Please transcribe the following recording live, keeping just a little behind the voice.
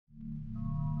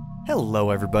Hello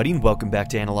everybody and welcome back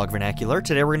to Analog Vernacular.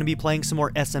 Today we're going to be playing some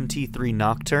more SMT3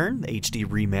 Nocturne, the HD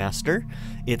Remaster.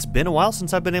 It's been a while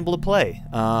since I've been able to play.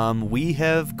 We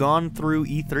have gone through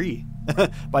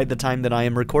E3 by the time that I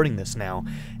am recording this now.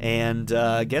 And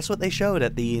guess what they showed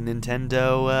at the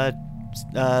Nintendo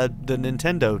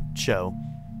show?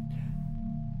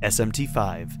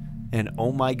 SMT5. And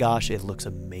oh my gosh, it looks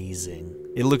amazing.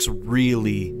 It looks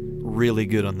really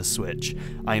good on the Switch.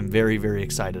 I am very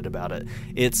excited about it.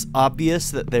 It's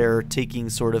obvious that they're taking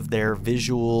sort of their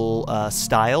visual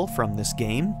style from this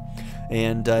game,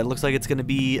 and it looks like it's going to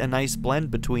be a nice blend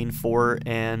between 4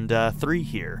 and 3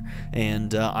 here,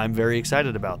 and I'm very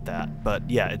excited about that. But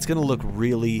yeah, it's going to look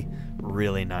really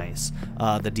nice.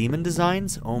 The demon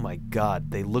designs, oh my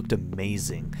god, they looked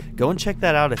amazing. Go and check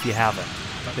that out if you haven't.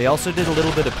 They also did a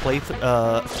little bit of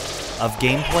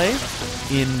gameplay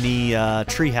in the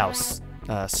treehouse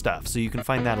stuff, so you can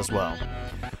find that as well.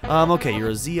 Okay, you're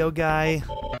a Zeo guy.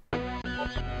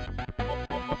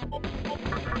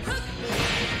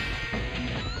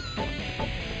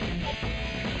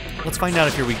 Let's find out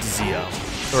if you're weak to Zeo.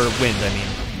 Or wind, I mean.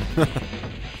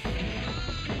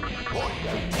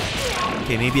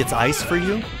 Okay, maybe it's ice for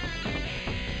you?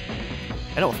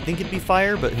 I don't think it'd be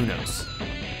fire, but who knows.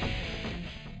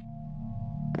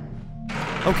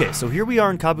 Okay, so here we are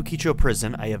in Kabukicho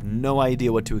prison. I have no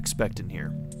idea what to expect in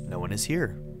here. No one is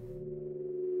here.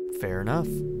 Fair enough.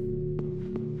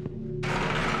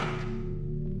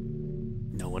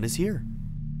 No one is here.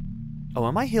 Oh,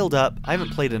 am I healed up? I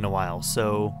haven't played in a while,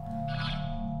 so...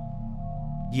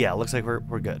 yeah, looks like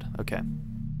we're good. Okay.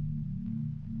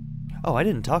 Oh, I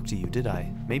didn't talk to you, did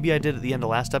I? Maybe I did at the end of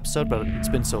last episode, but it's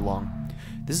been so long.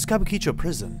 This is Kabukicho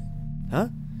prison. Huh?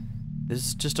 This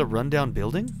is just a rundown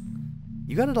building?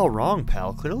 You got it all wrong,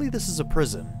 pal. Clearly this is a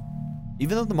prison.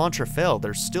 Even though the mantra failed,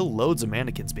 there's still loads of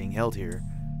mannequins being held here.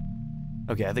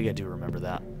 Okay, I think I do remember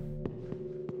that.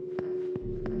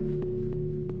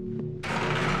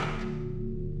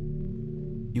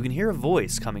 You can hear a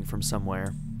voice coming from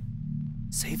somewhere.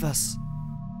 Save us.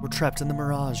 We're trapped in the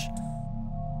mirage.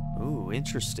 Ooh,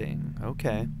 interesting.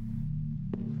 Okay.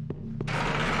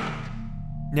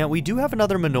 Now, we do have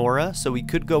another menorah, so we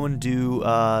could go and do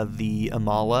the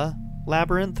Amala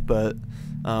labyrinth, but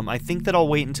I think that I'll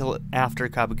wait until after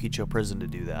Kabukicho prison to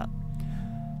do that.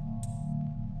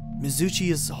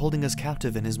 Mizuchi is holding us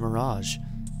captive in his mirage.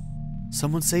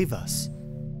 Someone save us.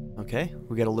 Okay,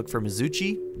 we gotta look for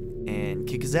Mizuchi and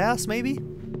kick his ass, maybe?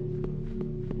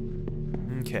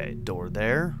 Okay, door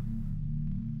there.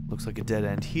 Looks like a dead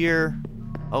end here.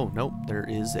 Oh, nope, there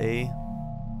is a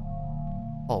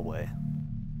hallway.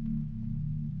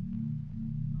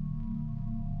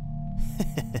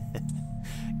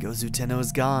 Gozu Tenno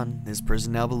is gone. His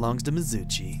prison now belongs to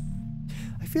Mizuchi.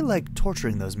 I feel like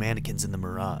torturing those mannequins in the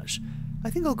mirage.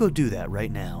 I think I'll go do that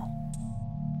right now.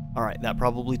 Alright, that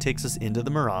probably takes us into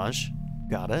the mirage.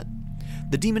 Got it.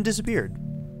 The demon disappeared.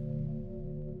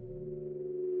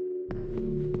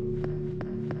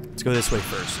 Let's go this way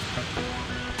first.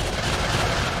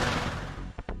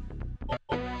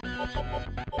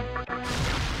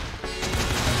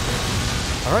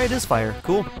 Alright, it is fire.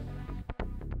 Cool.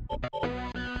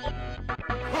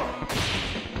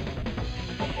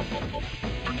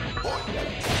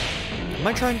 Am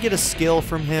I trying to get a skill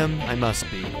from him? I must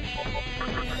be.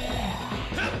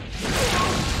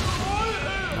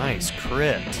 Nice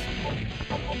crit.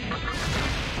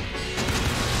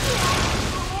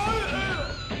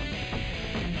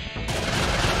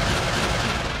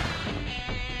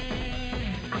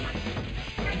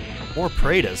 More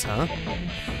Praetas, huh?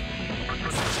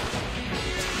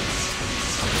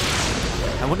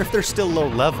 I wonder if they're still low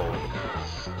level,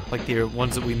 like the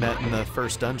ones that we met in the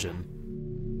first dungeon.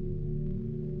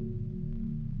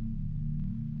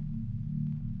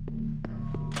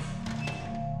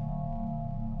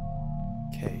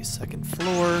 Okay, second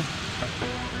floor.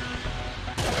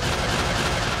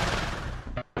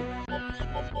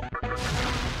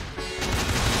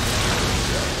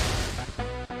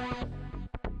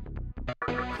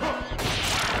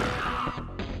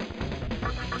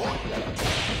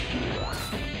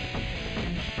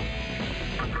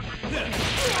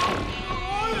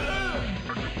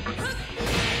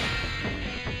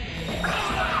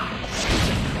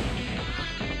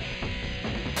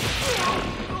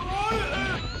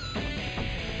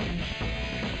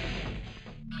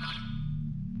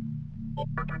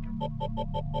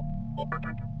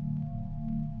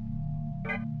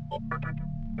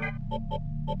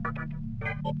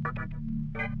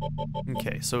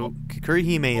 Okay, so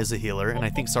Kakurihime is a healer, and I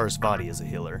think Sarasvati is a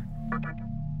healer.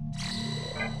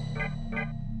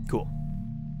 Cool.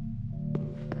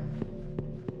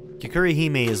 Kikuri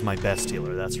Hime is my best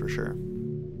healer, that's for sure.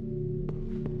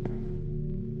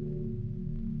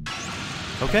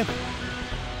 Okay.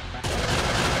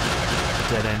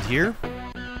 Dead end here.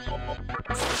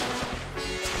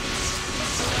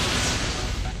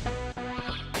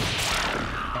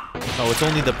 Oh, it's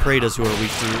only the Praetas who are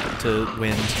weak to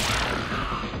wind.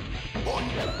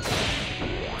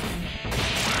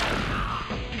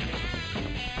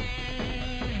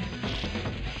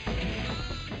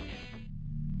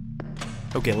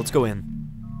 Okay, let's go in.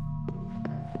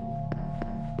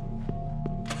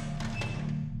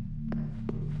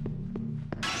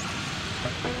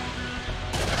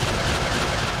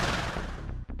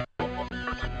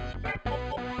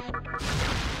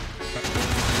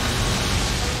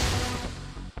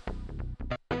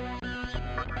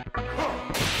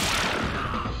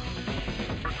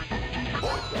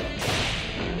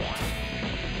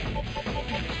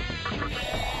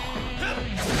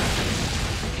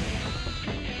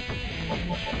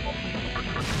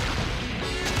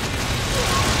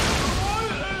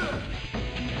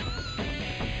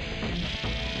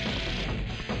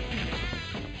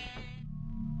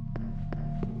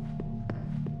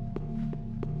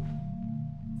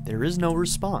 There is no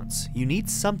response. You need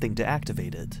something to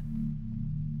activate it.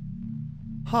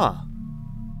 Huh.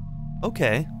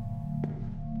 Okay.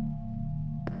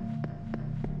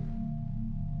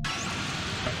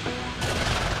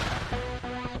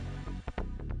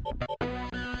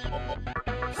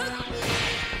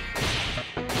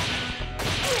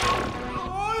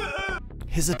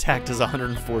 His attack does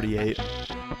 148.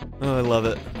 Oh, I love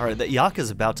it. Alright, that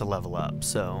Yaka's about to level up,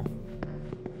 so...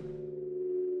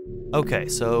 Okay,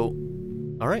 so...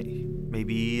 Alright,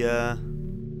 maybe,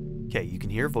 Okay, you can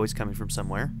hear a voice coming from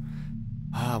somewhere.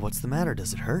 Ah, what's the matter?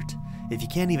 Does it hurt? If you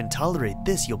can't even tolerate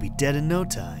this, you'll be dead in no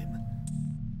time.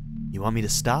 You want me to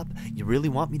stop? You really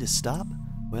want me to stop?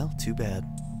 Well, too bad.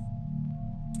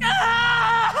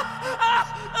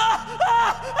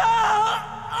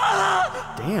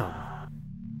 Damn.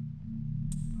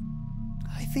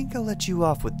 I think I'll let you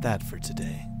off with that for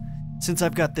today. Since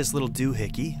I've got this little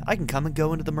doohickey, I can come and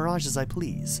go into the mirage as I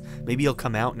please. Maybe he'll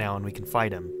come out now and we can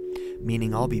fight him.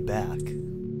 Meaning I'll be back.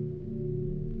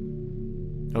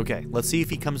 Okay, let's see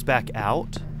if he comes back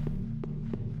out.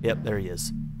 Yep, there he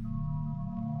is.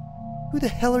 Who the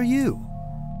hell are you?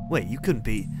 Wait, you couldn't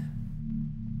be...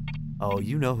 Oh,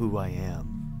 you know who I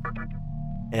am.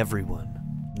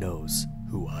 Everyone knows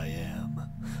who I am.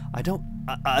 I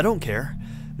don't care.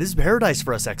 This is paradise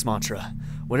for us, Ex-Mantra.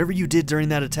 Whatever you did during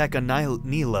that attack on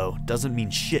Nilo doesn't mean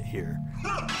shit here.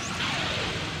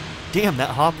 Damn,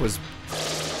 that hop was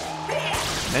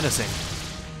menacing.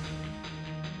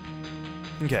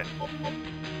 Okay.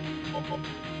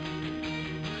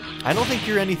 I don't think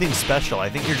you're anything special. I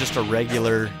think you're just a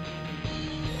regular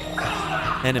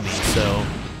enemy, so...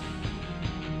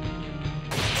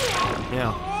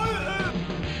 Yeah.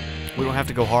 We don't have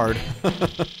to go hard.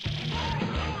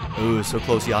 Ooh, so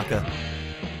close, Yaka.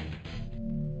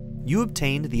 You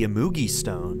obtained the Amugi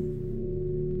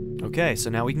Stone. Okay, so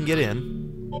now we can get in.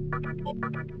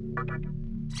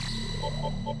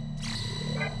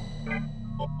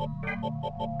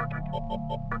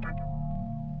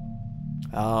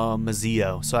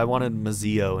 Mazio. So I wanted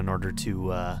Mazio in order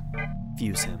to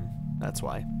fuse him. That's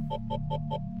why.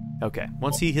 Okay,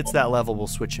 once he hits that level, we'll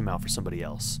switch him out for somebody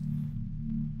else.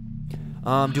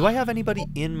 Do I have anybody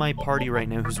in my party right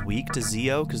now who's weak to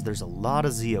Zio? Because there's a lot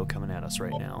of Zio coming at us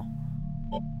right now.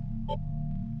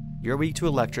 You're weak to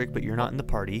electric, but you're not in the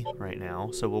party right now,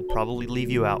 so we'll probably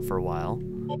leave you out for a while.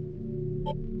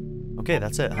 Okay,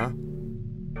 that's it, huh?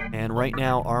 And right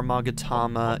now, our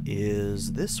Magatama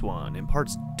is this one.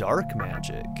 Imparts dark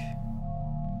magic.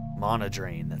 Mana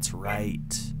drain, that's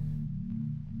right.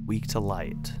 Weak to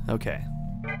light. Okay.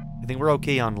 I think we're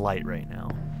okay on light right now.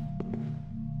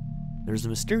 There's a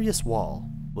mysterious wall.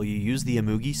 Will you use the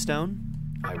Amugi Stone?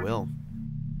 I will.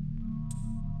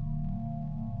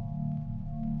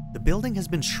 The building has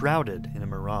been shrouded in a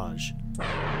mirage.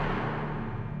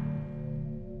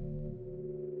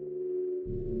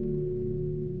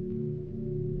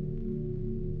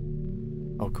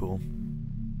 Oh, cool.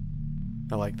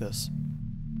 I like this.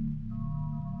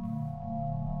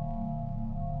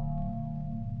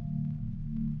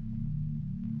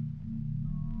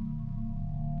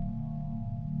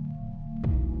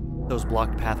 Those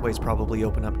blocked pathways probably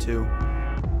open up too.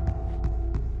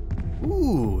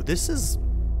 Ooh, this is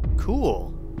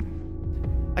cool.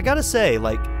 I gotta say,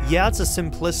 like, yeah, it's a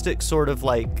simplistic sort of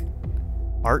like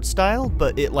art style,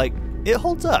 but it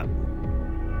holds up.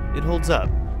 It holds up.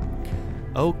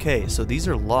 Okay, so these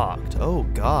are locked. Oh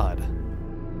god.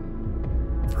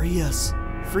 Free us.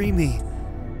 Free me.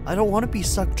 I don't want to be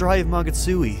sucked dry of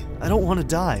Magatsuhi. I don't want to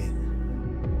die.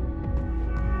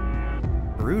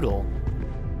 Brutal.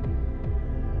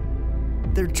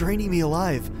 They're draining me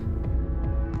alive.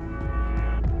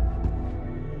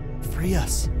 Free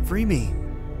us. Free me.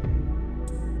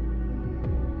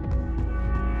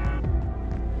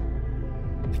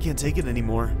 I can't take it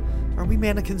anymore. Are we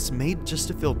mannequins made just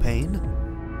to feel pain?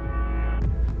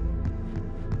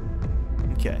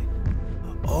 Okay.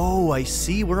 Oh, I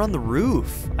see. We're on the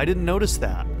roof. I didn't notice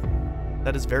that.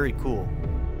 That is very cool.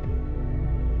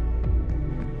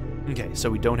 Okay, so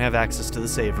we don't have access to the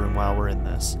save room while we're in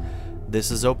this.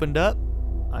 This is opened up.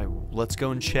 Let's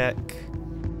go and check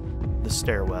the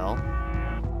stairwell.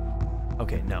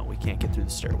 Okay, no, we can't get through the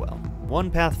stairwell.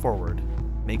 One path forward.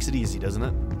 Makes it easy, doesn't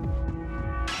it?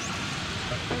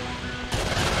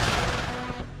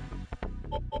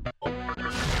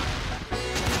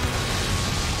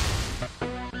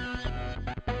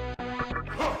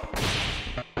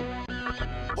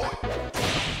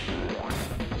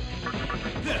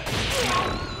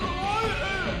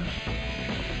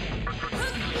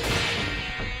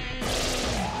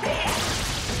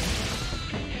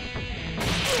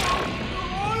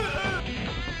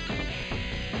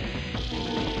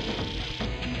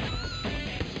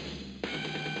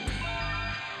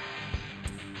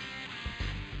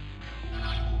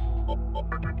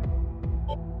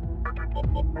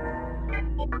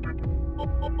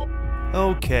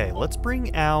 Okay, let's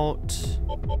bring out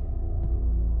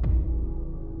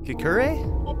Kikure?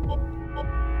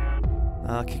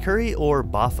 Kikure or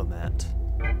Baphomet?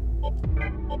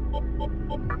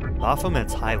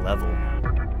 Baphomet's high level.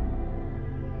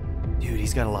 Dude,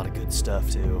 he's got a lot of good stuff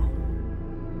too.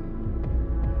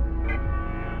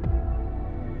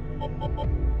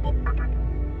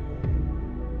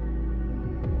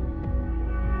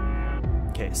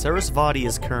 Okay, Sarasvati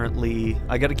is currently...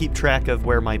 I gotta keep track of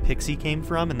where my pixie came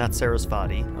from, and that's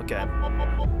Sarasvati. Okay.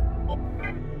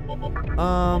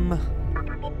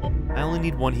 I only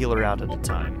need one healer out at a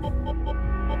time.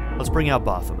 Let's bring out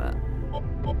Baphomet.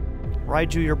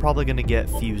 Raiju, you're probably gonna get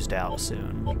fused out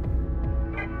soon.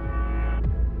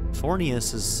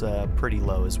 Fornius is pretty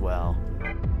low as well.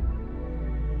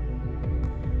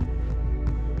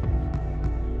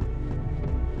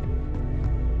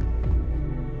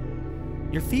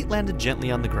 Your feet landed gently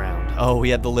on the ground. Oh, we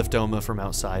had the liftoma from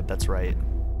outside, that's right.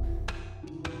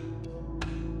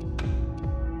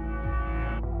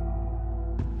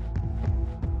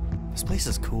 This place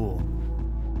is cool.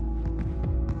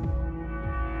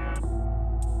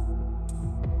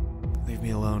 Leave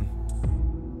me alone.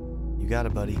 You got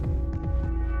it, buddy.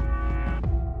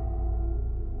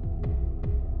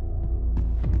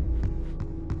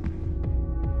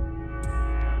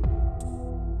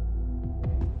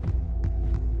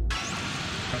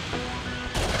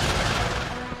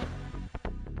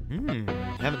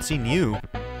 Haven't seen you.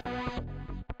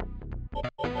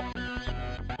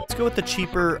 Let's go with the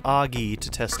cheaper Agi to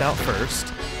test out first.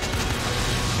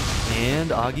 And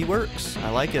Agi works.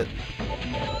 I like it.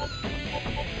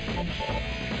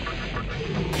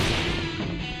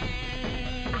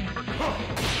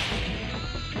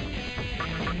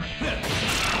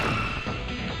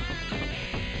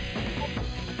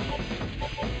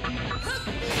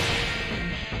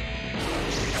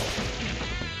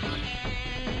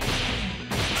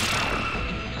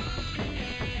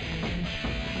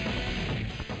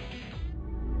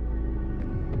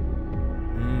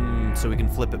 So we can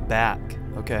flip it back.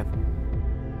 Okay.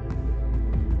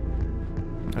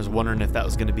 I was wondering if that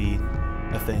was going to be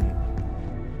a thing.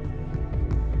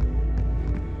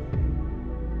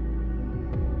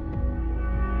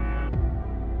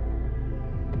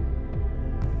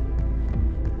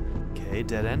 Okay,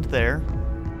 dead end there.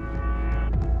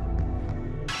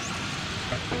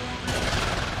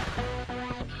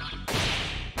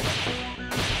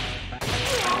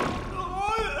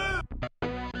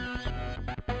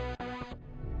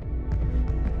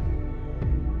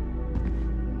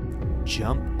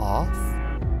 Jump off?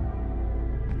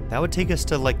 That would take us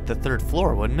to like the 3rd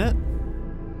floor, wouldn't it?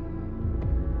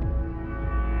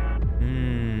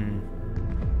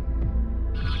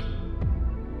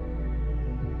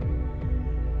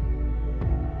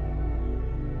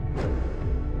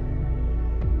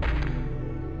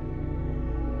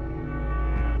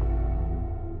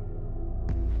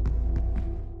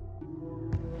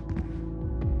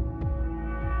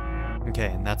 Okay,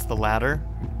 and that's the ladder.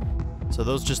 So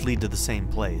those just lead to the same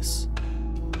place,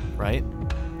 right?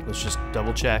 Let's just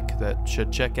double check. That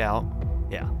should check out.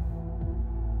 Yeah.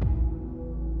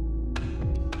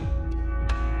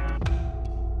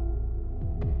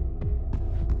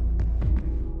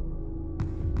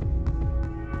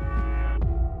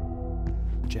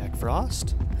 Jack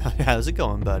Frost. How's it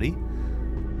going, buddy?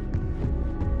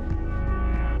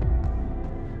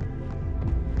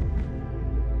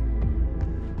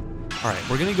 Alright,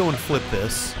 we're gonna go and flip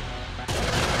this.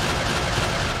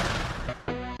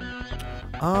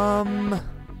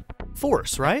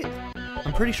 Force, right?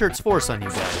 I'm pretty sure it's force on you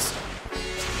guys.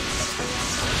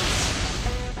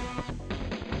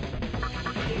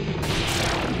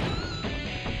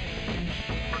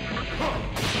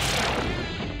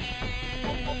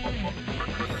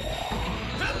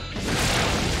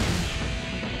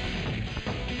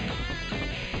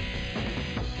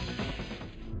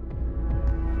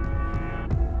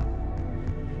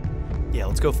 Yeah,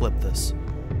 let's go flip this.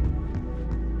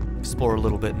 Explore a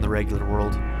little bit in the regular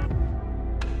world.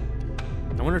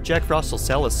 I wonder if Jack Frost will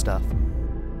sell his stuff.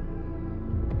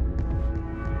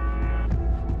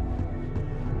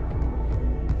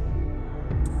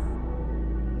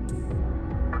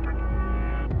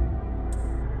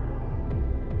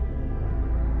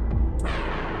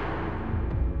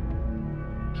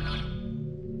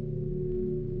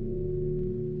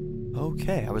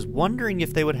 Okay, I was wondering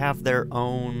if they would have their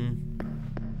own...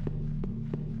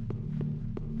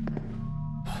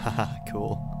 Haha,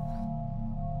 cool.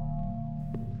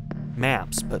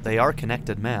 Maps, but they are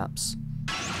connected maps.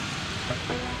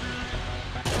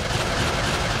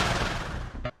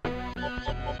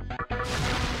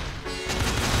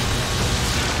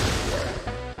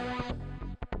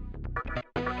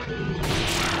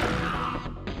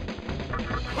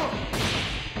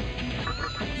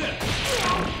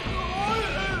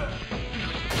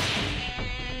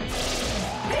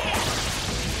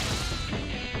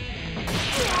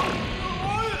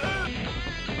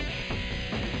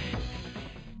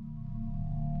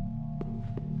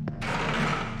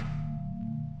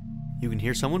 You can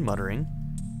hear someone muttering.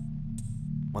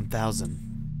 1,000.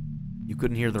 You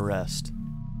couldn't hear the rest.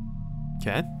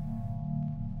 Okay.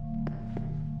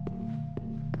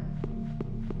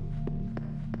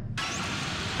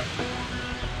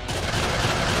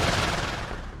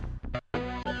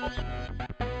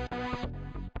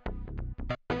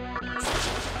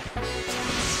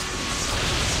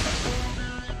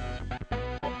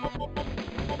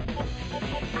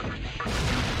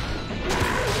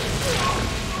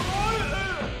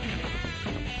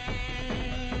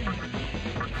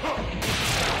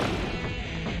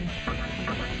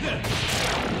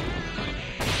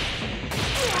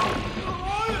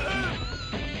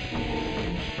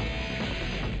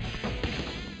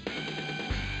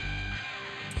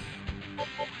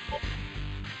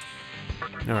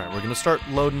 Alright, we're gonna start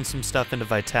loading some stuff into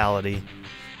Vitality.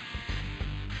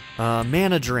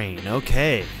 Mana Drain,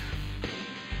 okay.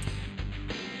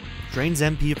 Drains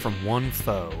MP from one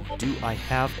foe. Do I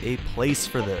have a place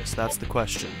for this? That's the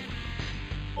question.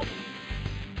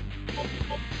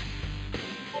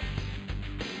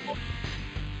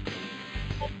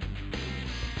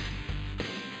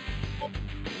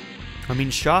 I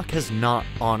mean, Shock has not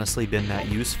honestly been that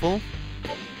useful.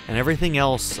 And everything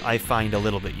else I find a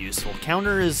little bit useful.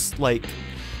 Counter is like,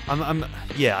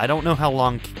 yeah, I don't know how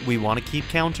long we want to keep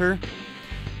Counter.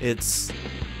 It's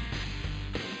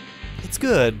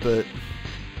good, but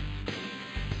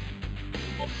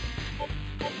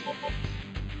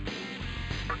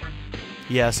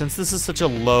yeah, since this is such a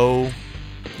low,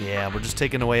 yeah, we're just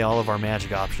taking away all of our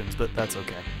magic options, but that's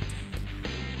okay.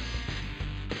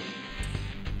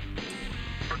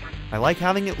 I like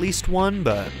having at least one,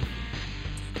 but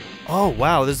oh,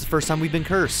 wow, this is the first time we've been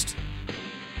cursed.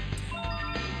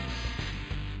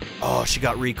 Oh, she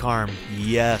got Recarm.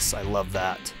 Yes, I love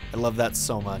that. I love that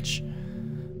so much.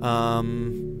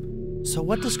 So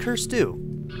what does curse do?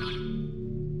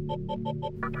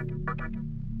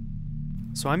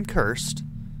 So I'm cursed.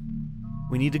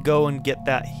 We need to go and get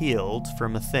that healed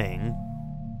from a thing.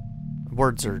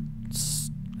 Words are...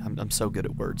 I'm so good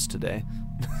at words today.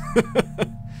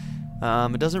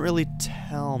 It doesn't really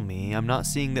tell me. I'm not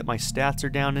seeing that my stats are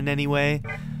down in any way.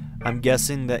 I'm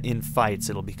guessing that in fights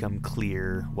it'll become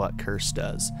clear what curse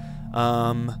does.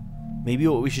 Maybe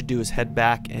what we should do is head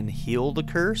back and heal the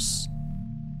curse.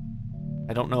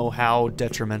 I don't know how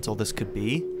detrimental this could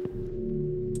be.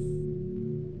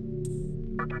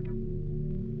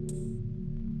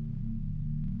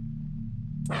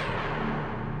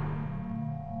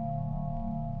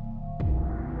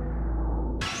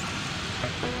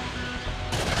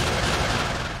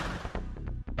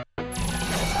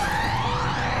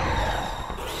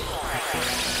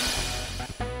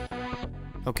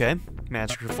 Okay,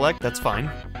 Magic Reflect, that's fine.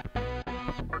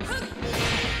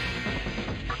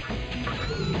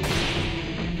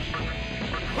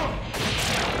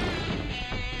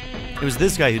 It was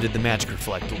this guy who did the Magic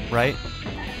Reflect, right?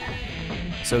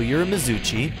 So you're a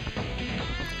Mizuchi.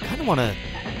 I kind of want to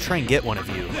try and get one of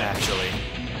you, actually.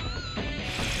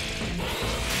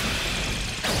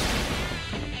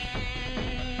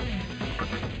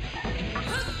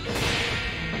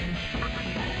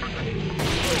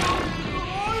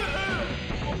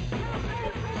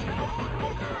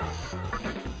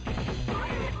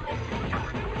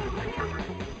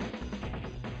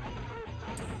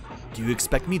 Do you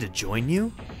expect me to join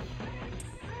you?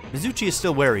 Mizuchi is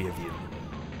still wary of you.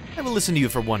 I will listen to you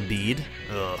for one bead.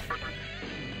 Ugh.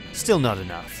 Still not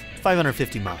enough.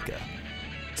 550 Maka.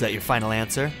 Is that your final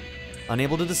answer?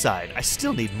 Unable to decide. I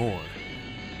still need more.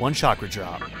 One chakra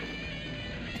drop.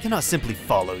 I cannot simply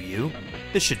follow you.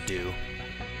 This should do.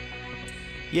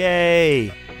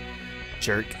 Yay!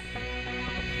 Jerk.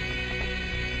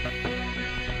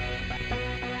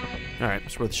 Alright,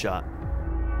 it's worth a shot.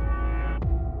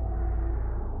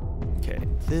 Okay,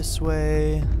 this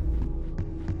way.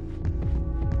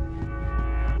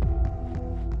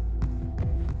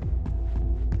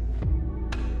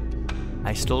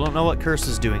 I still don't know what Curse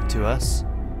is doing to us.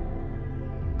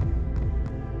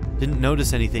 Didn't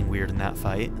notice anything weird in that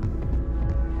fight.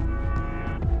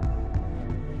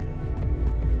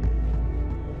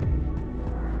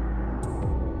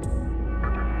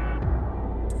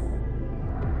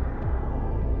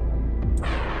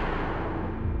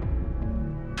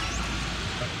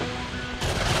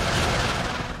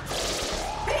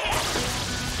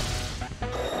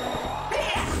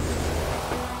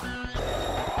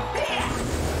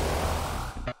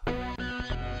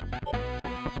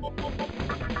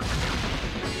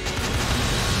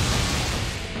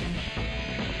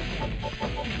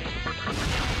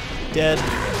 Dead. I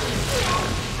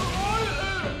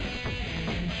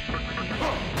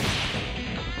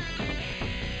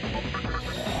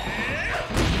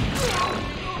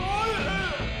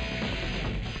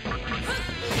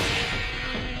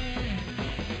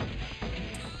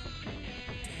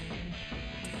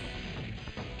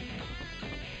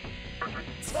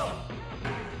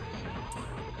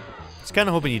was kind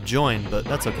of hoping you'd join, but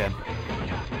that's okay.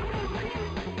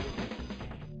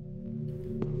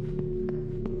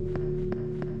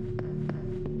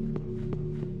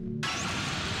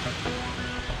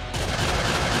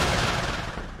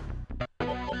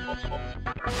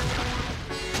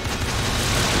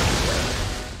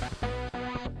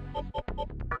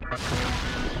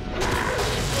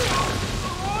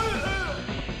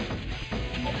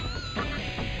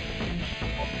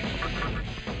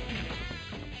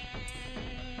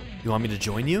 You want me to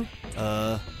join you?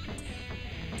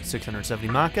 670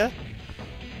 Maka,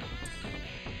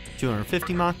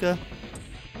 250 Maka,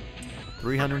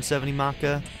 370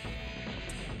 Maka.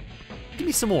 Give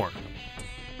me some more.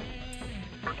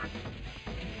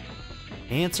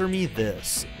 Answer me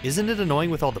this. Isn't it annoying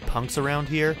with all the punks around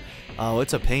here? Oh,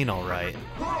 it's a pain, all right.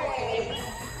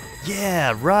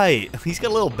 Yeah, right. He's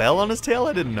got a little bell on his tail?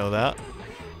 I didn't know that.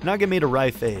 Naga made a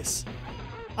wry face.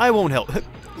 I won't help.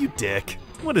 You dick.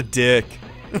 What a dick.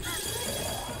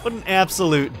 What an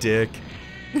absolute dick.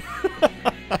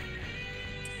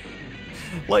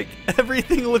 Like,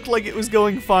 everything looked like it was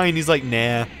going fine. He's like,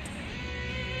 nah.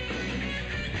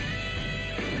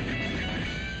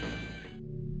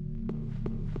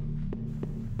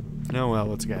 Oh well,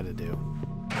 what's got to do?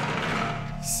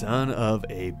 Son of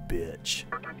a bitch.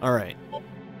 Alright.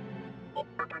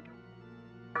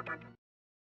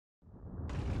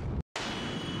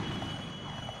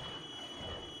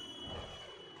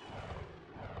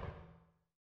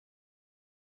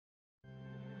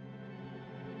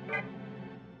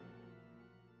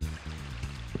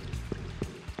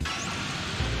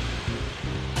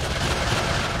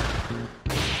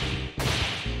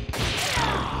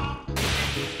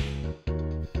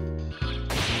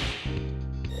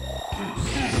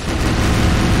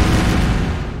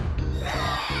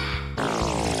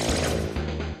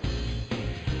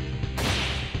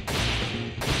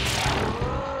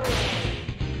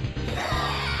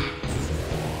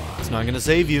 Not gonna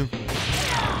save you.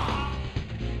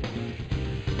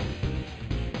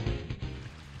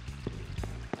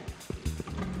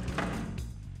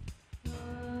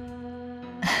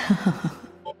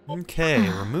 Okay,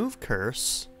 remove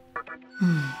curse.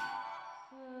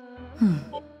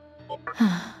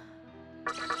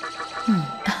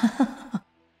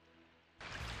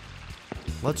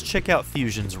 Let's check out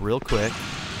fusions real quick.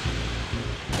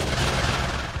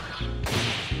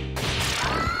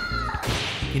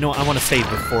 You know what, I want to save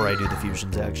before I do the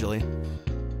fusions, actually.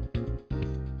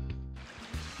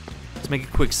 Let's make a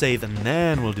quick save, and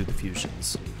then we'll do the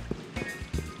fusions.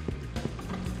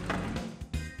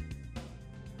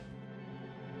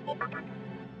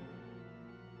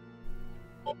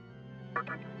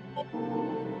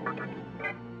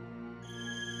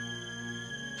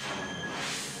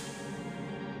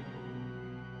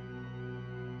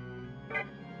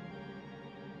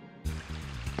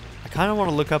 kind of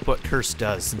want to look up what curse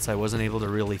does since I wasn't able to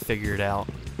really figure it out.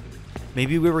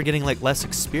 Maybe we were getting like less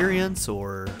experience,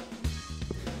 or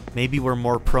maybe we're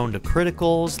more prone to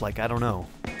criticals, like I don't know.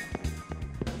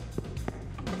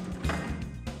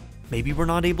 Maybe we're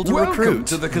not able to recruit. Welcome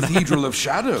to the Cathedral of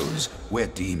Shadows, where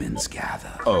demons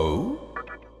gather. Oh?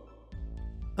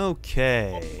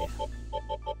 Okay.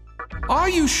 Are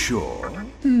you sure?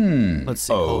 Let's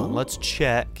see, hold on, let's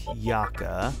check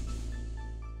Yaka.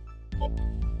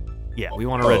 Yeah, we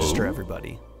want to register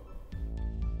everybody.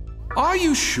 Are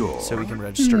you sure? So we can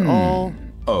register all.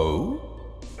 Oh?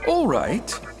 All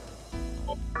right.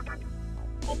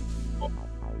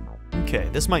 Okay,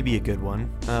 this might be a good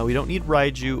one. We don't need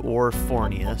Raiju or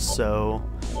Fornia, so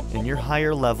in your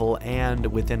higher level and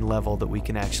within level that we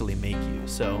can actually make you.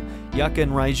 So Yaka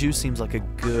and Raiju seems like a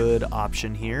good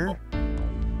option here.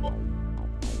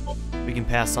 We can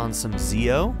pass on some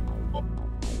Zio.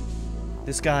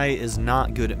 This guy is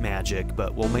not good at magic,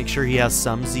 but we'll make sure he has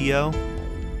some Zio.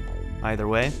 Either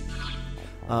way.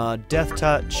 Death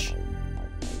Touch.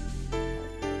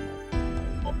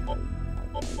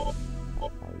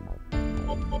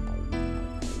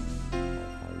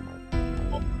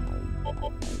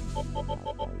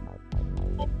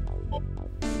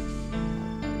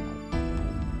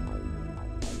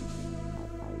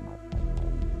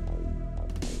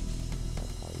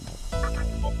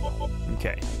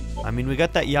 Okay. I mean, we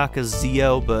got that Yaka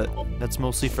Zio, but that's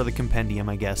mostly for the compendium,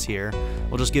 I guess, here.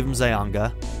 We'll just give him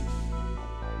Zyanga.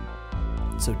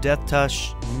 So Death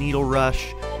Touch, Needle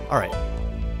Rush. Alright.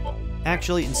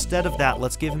 Actually, instead of that,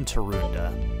 let's give him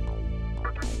Tarunda.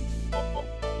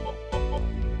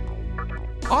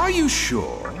 Are you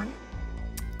sure?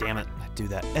 Damn it, I do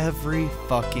that every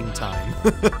fucking time.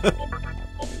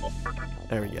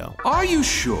 There we go. Are you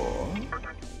sure?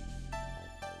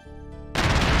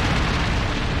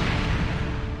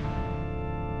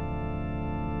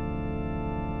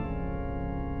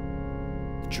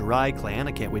 Jirai Clan,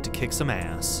 I can't wait to kick some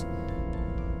ass.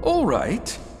 All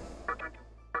right.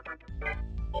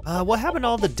 What happened to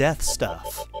all the death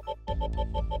stuff?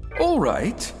 All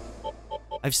right.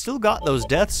 I've still got those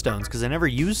death stones because I never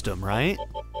used them, right?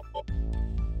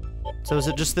 So is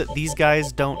it just that these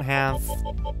guys don't have...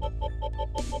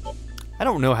 I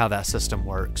don't know how that system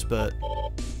works, but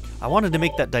I wanted to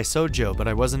make that Daisojo, but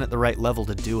I wasn't at the right level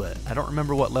to do it. I don't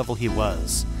remember what level he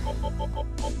was.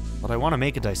 But I want to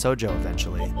make a Daisojo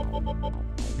eventually.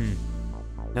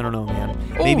 I don't know, man.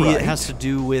 Maybe it has to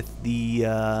do with the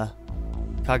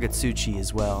Kagetsuchi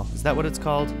as well. Is that what it's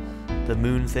called? The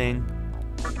moon thing?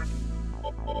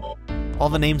 All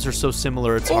the names are so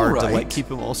similar, it's hard to like keep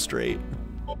them all straight.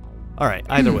 Alright,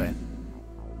 either way.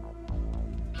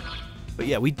 But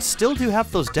yeah, we still do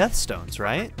have those death stones,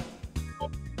 right?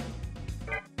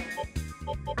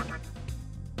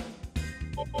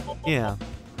 Yeah.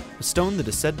 A stone that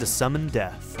is said to summon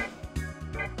death.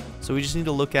 So we just need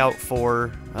to look out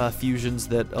for fusions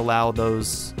that allow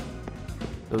those,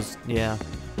 yeah.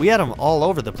 We had them all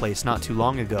over the place not too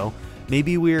long ago.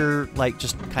 Maybe we're like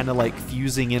just kind of like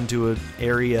fusing into an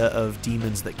area of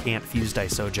demons that can't fuse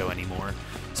Daisojo anymore.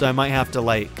 So I might have to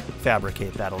like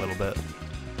fabricate that a little bit.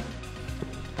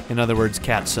 In other words,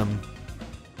 catch some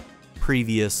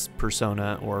previous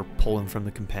persona or pull him from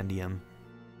the compendium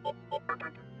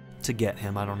to get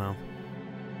him, I don't know.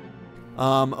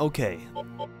 Okay.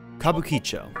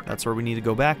 Kabukicho. That's where we need to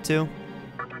go back to.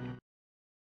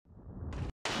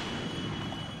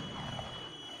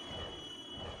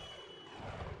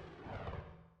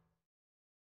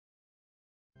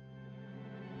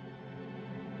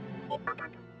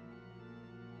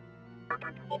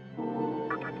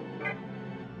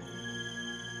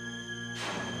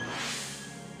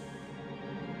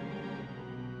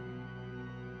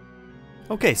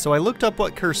 Okay, so I looked up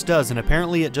what Curse does, and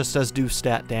apparently it just does do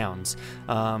stat downs.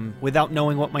 Without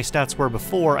knowing what my stats were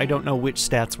before, I don't know which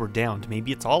stats were downed.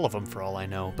 Maybe it's all of them for all I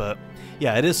know, but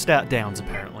yeah, it is stat downs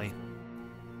apparently.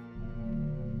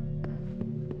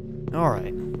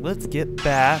 Alright, let's get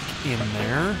back in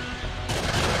there.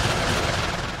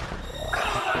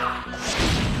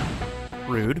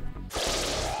 Rude.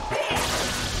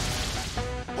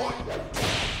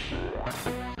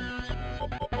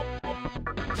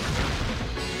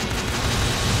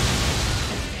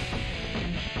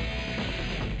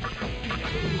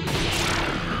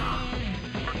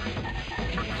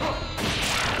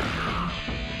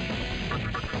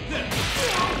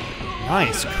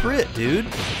 Nice crit, dude.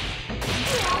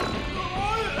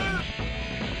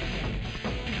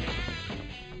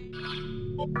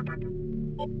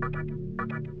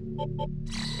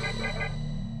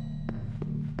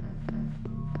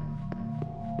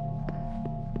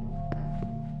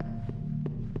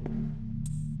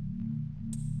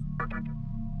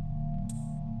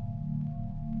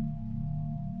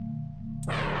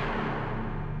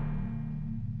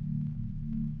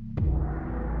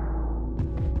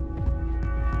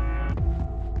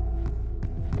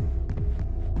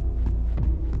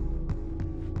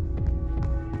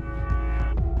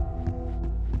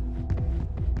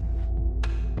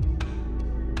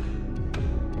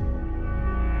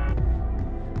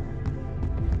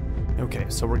 Okay,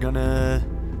 so we're gonna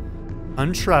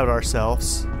unshroud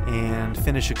ourselves and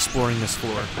finish exploring this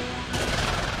floor.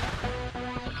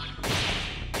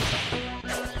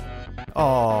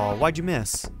 Oh, why'd you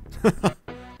miss?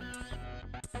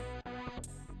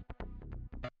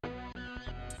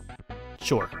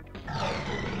 Sure.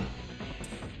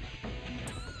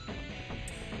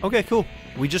 Okay, cool.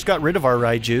 We just got rid of our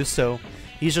Raiju, so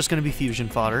he's just gonna be fusion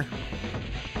fodder.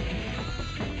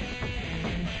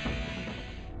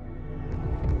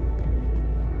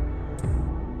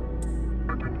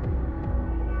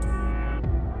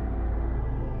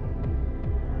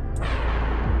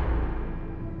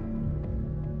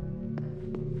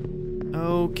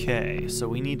 Okay, so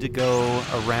we need to go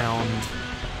around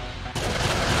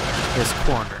this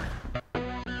corner.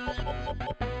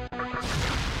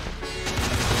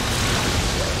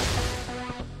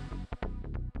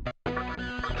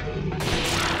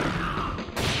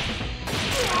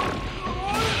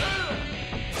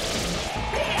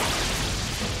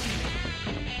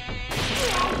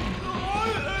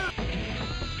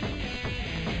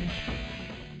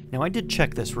 Now I did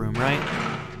check this room, right?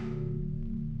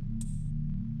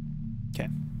 Okay.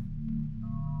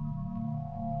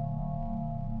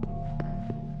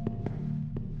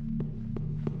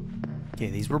 Okay,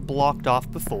 these were blocked off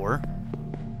before.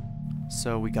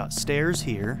 So we got stairs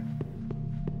here.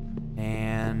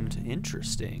 And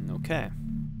interesting, okay.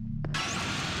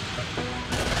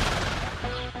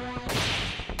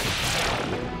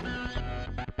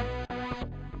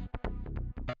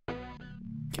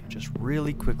 Okay, just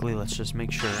really quickly, let's just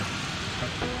make sure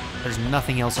there's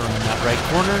nothing else around that right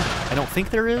corner. I don't think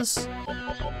there is.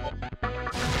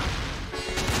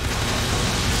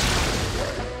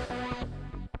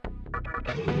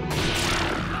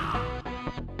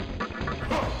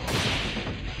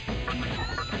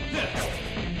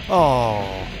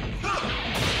 Oh.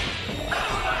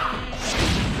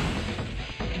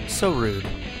 So rude.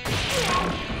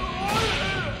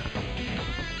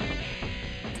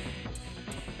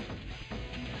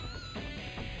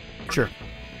 Sure.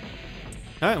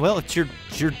 Alright, well, it's your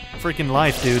freaking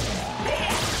life, dude.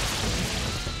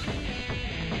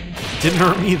 Didn't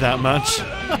hurt me that much.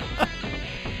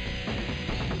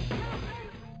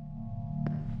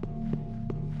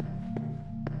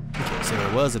 Okay, so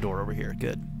there was a door over here.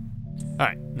 Good.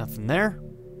 Alright, nothing there.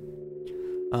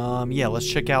 Yeah, let's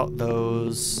check out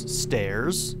those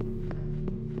stairs.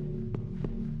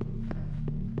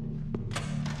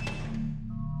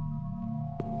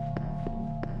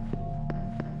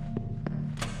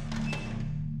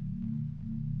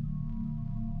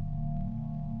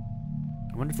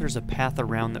 I wonder if there's a path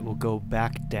around that will go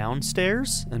back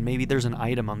downstairs, and maybe there's an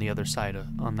item on the other side of,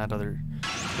 in that other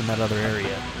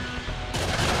area.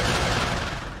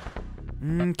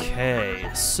 Okay,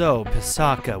 so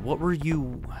Pisaka, what were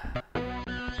you?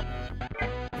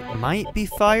 It might be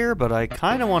fire, but I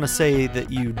kind of want to say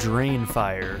that you drain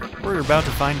fire. We're about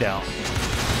to find out.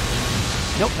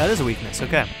 Nope, that is a weakness.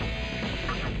 Okay.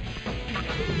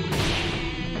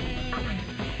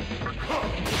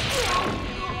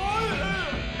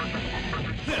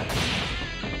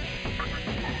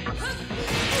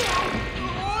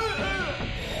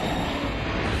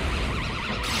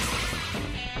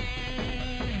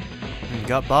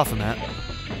 Got Baphomet.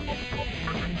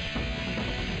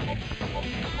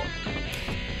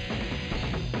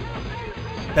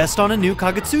 Best on a new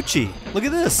Kagutsuchi. Look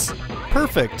at this.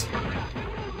 Perfect.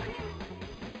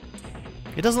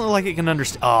 It doesn't look like it can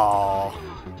understand. Oh.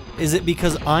 Is it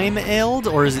because I'm ailed,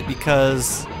 or is it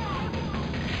because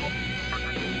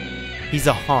he's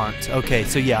a haunt? Okay,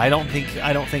 so yeah, I don't think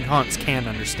haunts can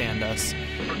understand us.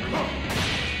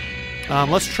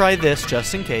 Let's try this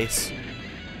just in case.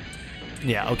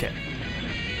 Yeah, okay.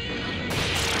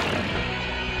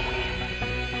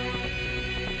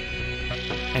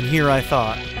 And here I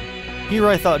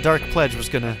thought Dark Pledge was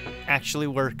gonna actually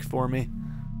work for me.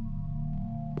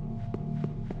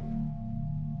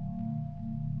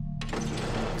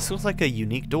 This looks like a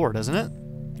unique door, doesn't it?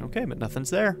 Okay, but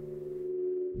nothing's there.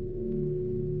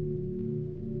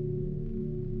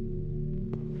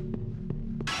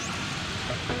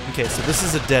 Okay, so this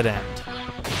is a dead end.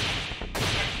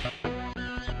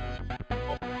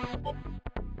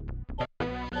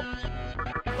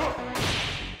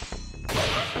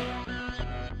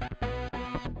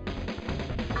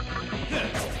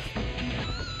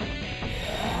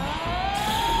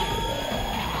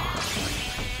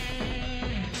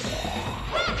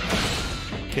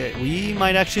 Okay, we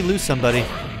might actually lose somebody.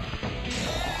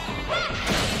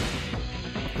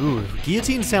 Ooh,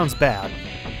 guillotine sounds bad.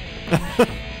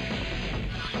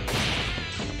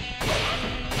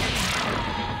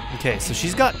 Okay, so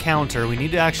she's got counter. We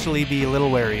need to actually be a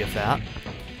little wary of that.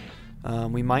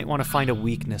 We might want to find a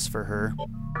weakness for her.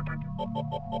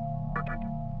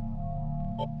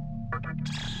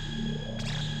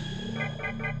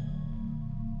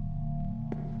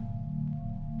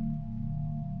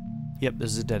 Yep,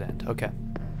 this is a dead end. Okay.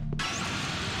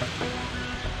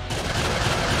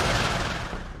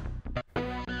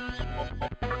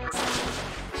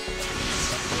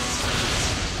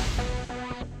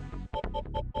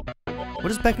 What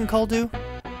does Beckon Call do?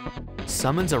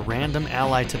 Summons a random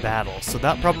ally to battle. So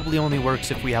that probably only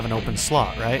works if we have an open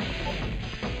slot, right?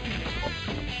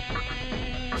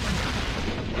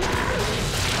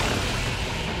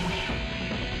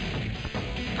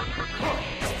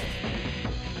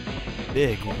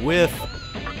 Big whiff.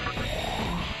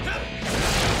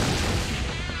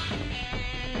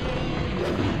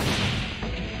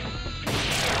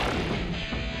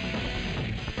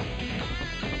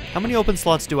 How many open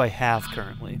slots do I have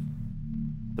currently?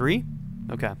 3?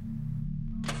 Okay.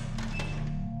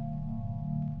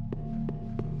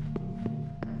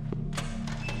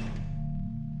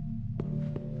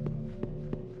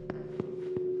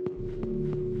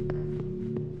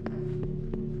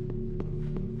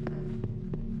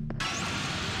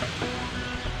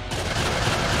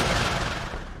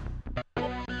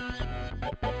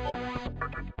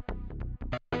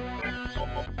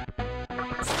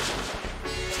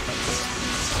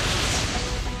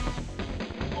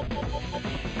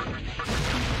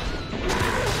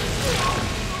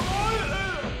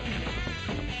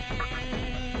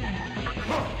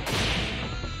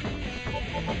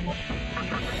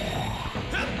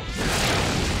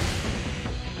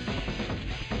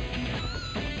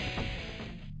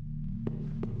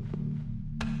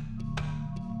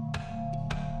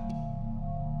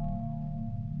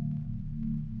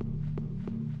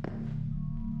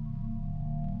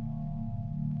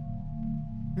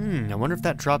 I wonder if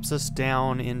that drops us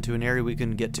down into an area we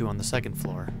can get to on the second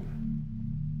floor.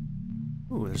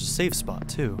 Ooh, there's a safe spot,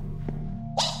 too.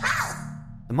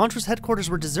 The Montrose headquarters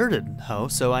were deserted, ho,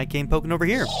 so I came poking over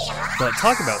here. But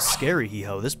talk about scary,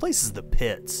 he-ho. This place is the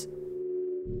pits.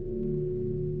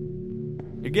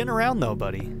 You're getting around, though,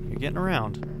 buddy. You're getting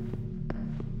around.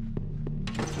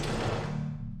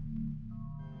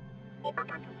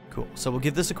 Cool, so we'll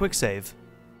give this a quick save.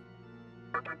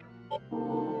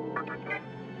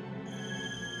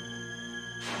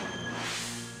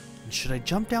 Should I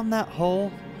jump down that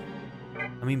hole?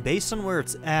 I mean, based on where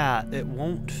it's at, it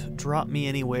won't drop me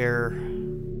anywhere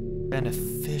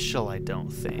beneficial, I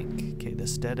don't think. Okay,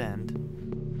 this dead end.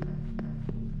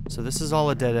 So this is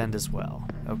all a dead end as well.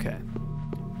 Okay.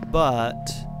 But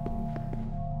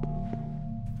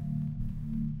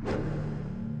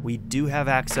we do have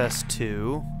access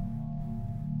to...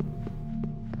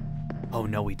 Oh,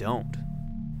 no, we don't.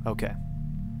 Okay.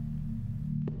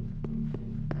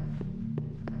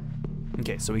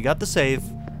 Okay, so we got the save.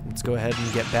 Let's go ahead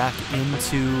and get back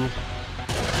into...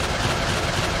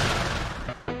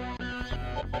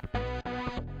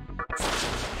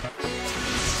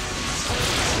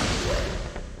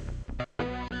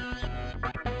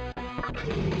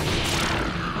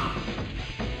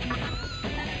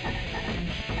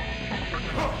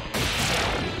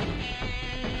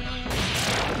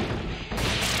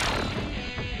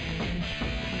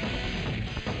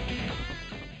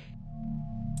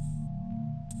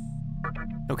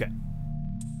 Okay.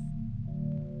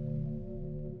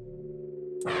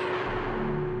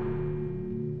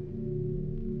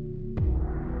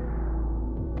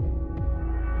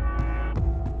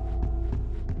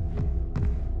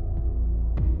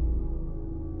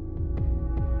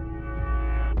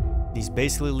 These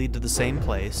basically lead to the same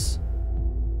place.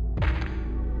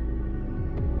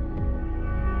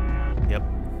 Yep.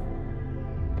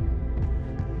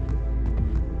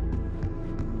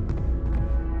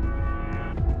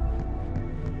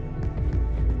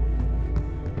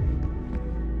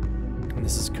 And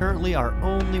this is currently our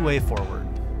only way forward.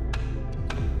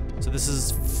 So this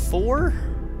is 4?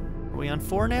 Are we on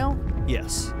 4 now?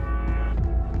 Yes.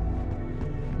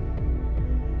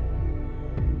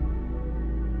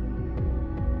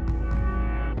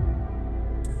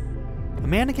 The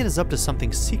mannequin is up to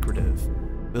something secretive.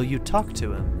 Will you talk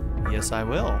to him? Yes, I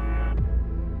will.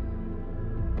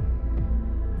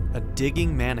 A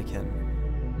digging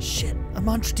mannequin. Shit, a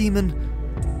monster demon.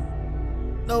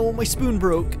 No, my spoon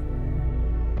broke.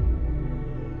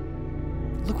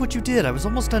 Look what you did. I was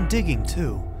almost done digging,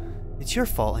 too. It's your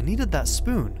fault. I needed that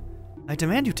spoon. I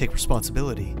demand you take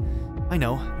responsibility. I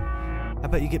know. How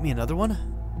about you get me another one?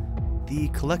 The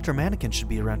collector mannequin should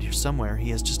be around here somewhere. He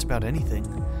has just about anything.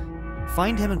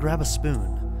 Find him and grab a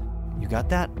spoon. You got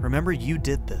that? Remember, you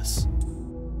did this.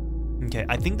 Okay,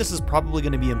 I think this is probably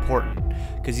going to be important,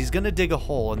 because he's going to dig a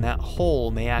hole, and that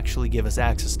hole may actually give us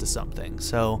access to something.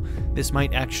 So this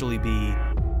might actually be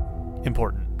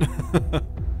important.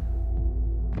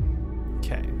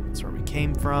 Okay, that's where we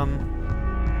came from.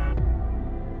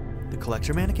 The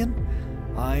collector mannequin?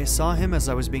 I saw him as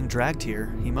I was being dragged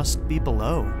here. He must be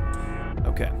below.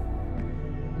 Okay.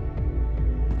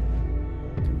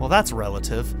 Well, that's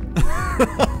relative.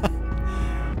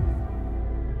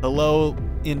 Below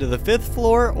into the 5th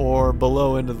floor or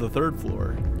below into the 3rd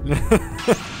floor?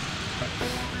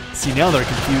 See, now they're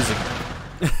confusing.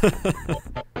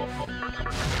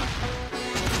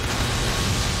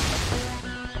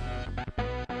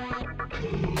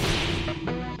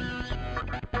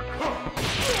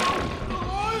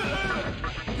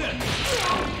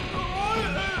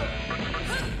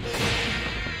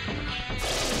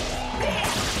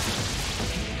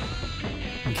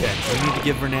 Okay, we need to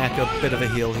give Vernac a bit of a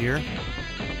heal here.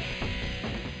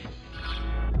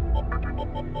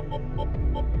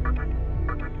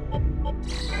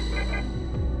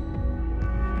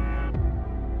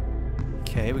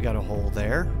 Okay, we got a hole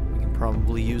there. We can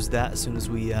probably use that as soon as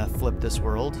we flip this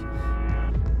world.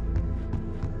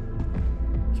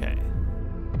 Okay.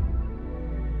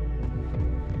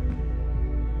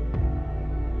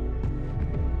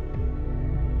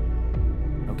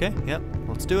 Okay, yep,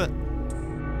 let's do it.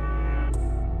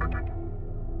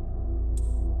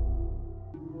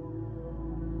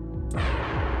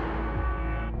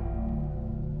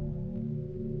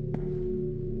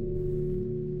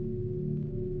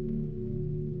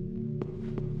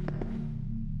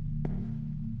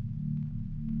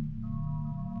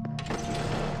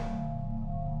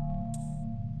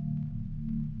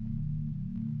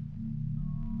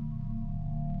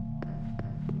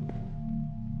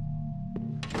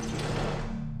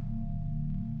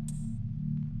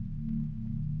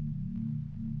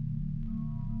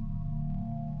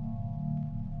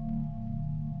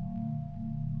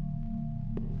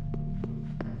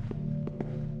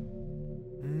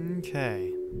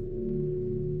 Okay.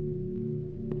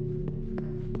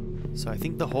 So I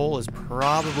think the hole is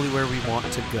probably where we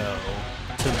want to go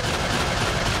to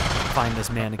find this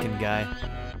mannequin guy.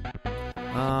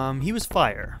 He was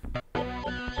fire.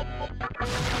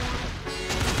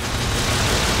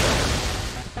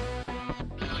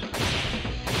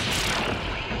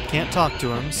 Can't talk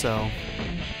to him, so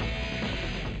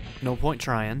no point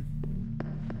trying.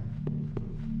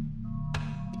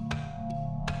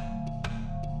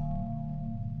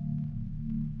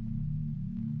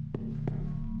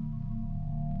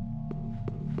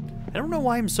 I don't know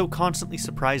why I'm so constantly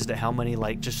surprised at how many,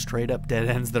 like, just straight up dead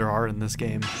ends there are in this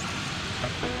game.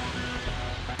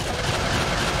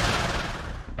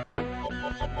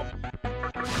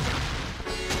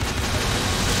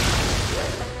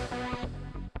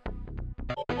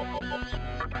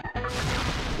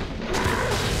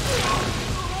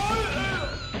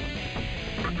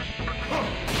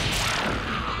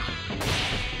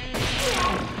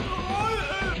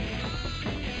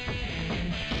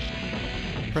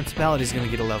 Principality's gonna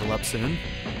get a level up soon.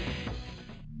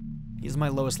 He's my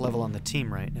lowest level on the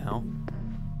team right now.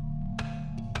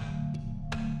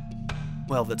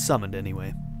 Well, that's summoned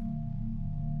anyway.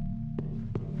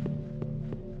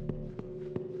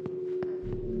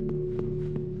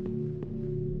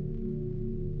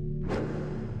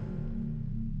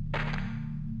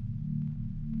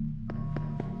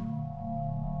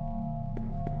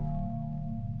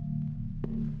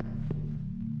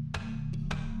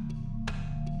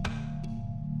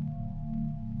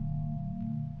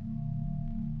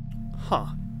 Huh,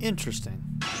 interesting.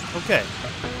 Okay.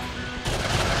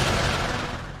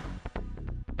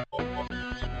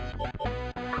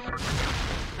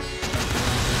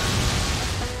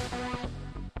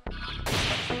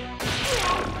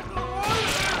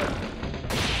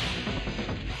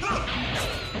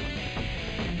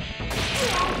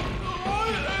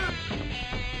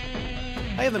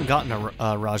 I haven't gotten a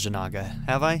Rajanaga,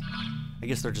 have I? I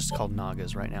guess they're just called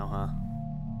Nagas right now, huh?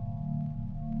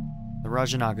 The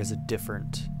Rajanaga is a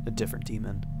different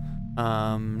demon.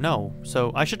 No.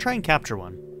 So I should try and capture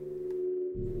one.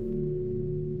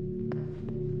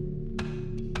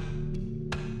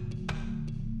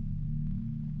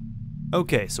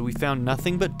 Okay, so we found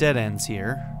nothing but dead ends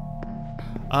here.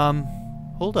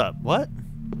 Hold up. What?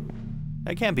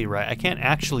 That can't be right. I can't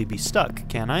actually be stuck,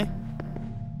 can I?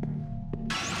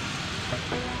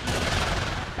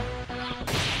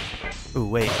 Ooh,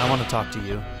 wait, I want to talk to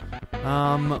you.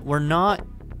 We're not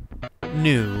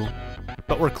new,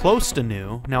 but we're close to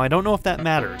new. Now, I don't know if that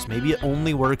matters. Maybe it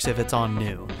only works if it's on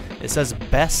new. It says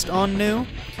best on new,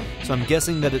 so I'm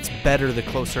guessing that it's better the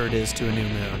closer it is to a new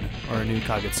moon, or a new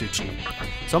Kagutsuchi.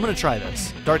 So I'm going to try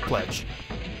this. Dark Pledge.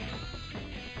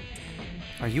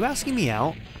 Are you asking me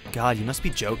out? God, you must be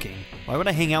joking. Why would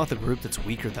I hang out with a group that's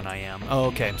weaker than I am? Oh,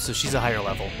 okay, so she's a higher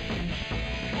level.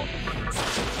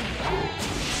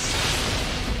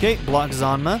 Okay, block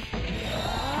Zanma.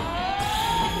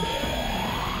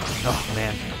 Oh,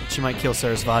 man. She might kill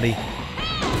Sarasvati.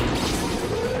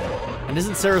 And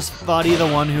isn't Sarasvati the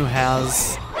one who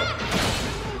has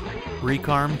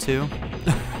Recarm, too?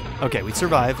 Okay, we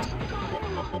survived.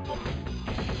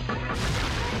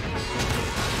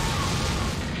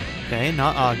 Okay,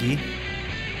 not Augie.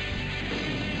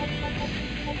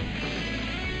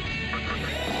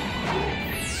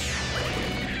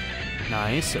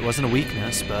 Nice. It wasn't a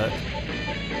weakness, but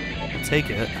I'll take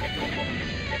it.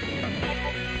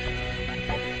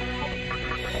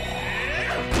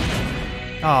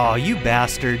 Oh, you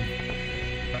bastard.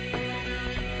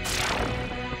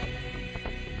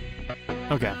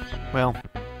 Okay, well,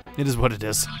 it is what it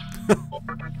is.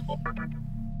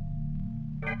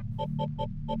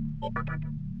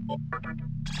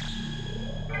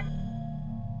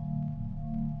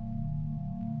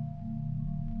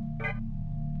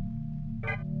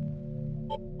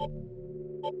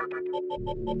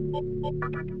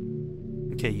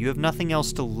 Okay, you have nothing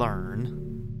else to learn.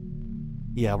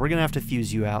 Yeah, we're gonna have to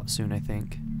fuse you out soon, I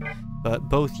think. But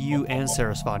both you and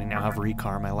Sarasvati now have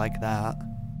Recarm. I like that.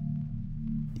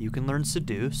 You can learn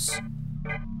Seduce.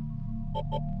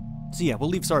 So yeah, we'll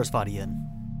leave Sarasvati in.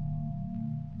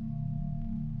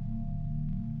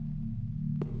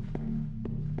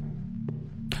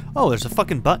 Oh, there's a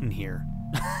fucking button here.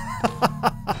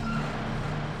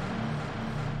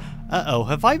 Uh-oh,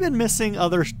 have I been missing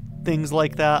other things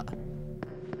like that?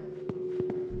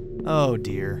 Oh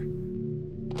dear.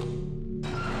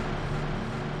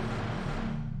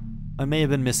 I may have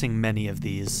been missing many of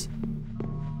these.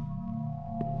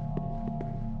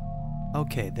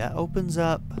 Okay, that opens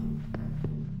up.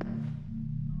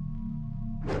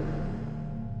 I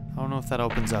don't know if that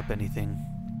opens up anything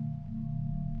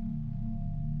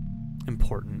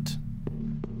important.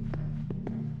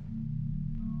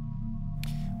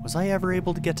 Was I ever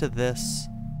able to get to this?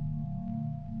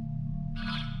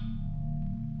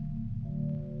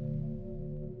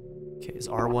 Okay, is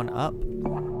R1 up?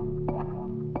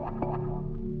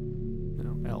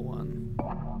 No, L1.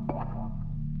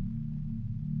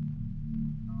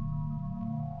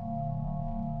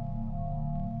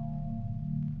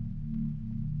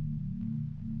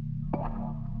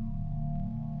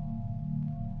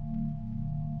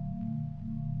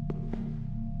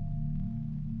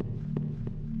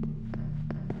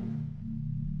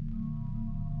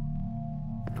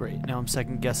 Great, now I'm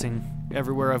second guessing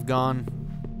everywhere I've gone.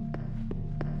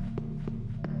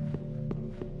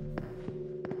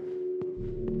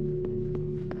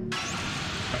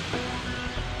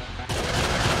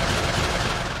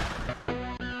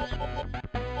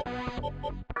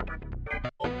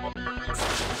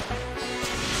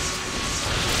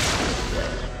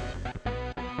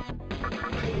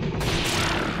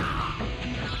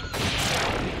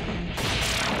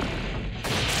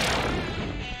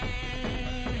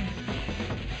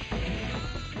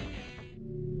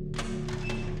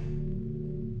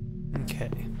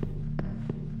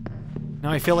 Now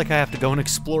I feel like I have to go and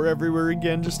explore everywhere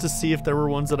again just to see if there were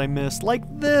ones that I missed. Like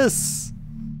this!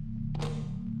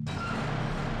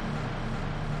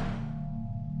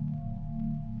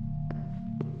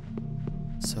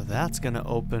 So that's gonna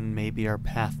open maybe our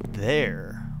path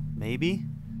there. Maybe?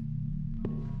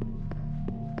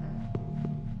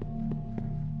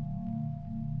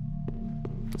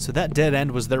 So that dead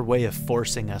end was their way of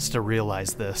forcing us to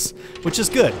realize this, which is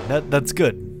good. That's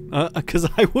good. Because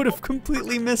I would have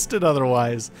completely missed it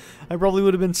otherwise. I probably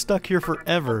would have been stuck here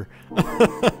forever.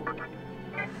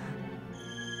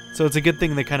 So it's a good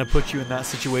thing they kind of put you in that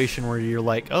situation where you're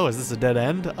like, oh, is this a dead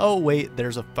end? Oh, wait,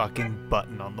 there's a fucking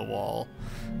button on the wall.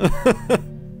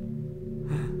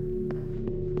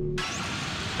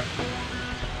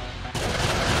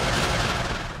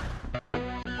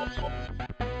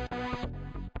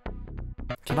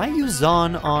 Can I use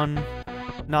Zon on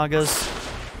Nagas?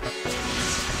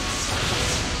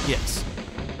 Yes.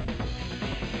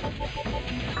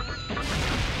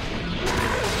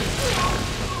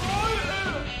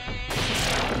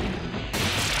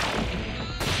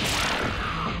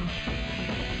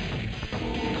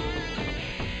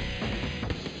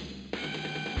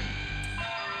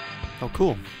 Oh,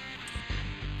 cool.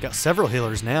 Got several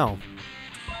healers now.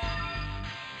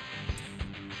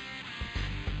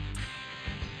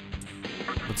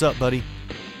 What's up, buddy?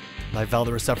 Thy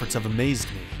valorous efforts have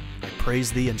amazed me. I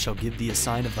praise thee and shall give thee a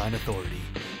sign of thine authority.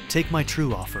 Take my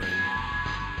true offering.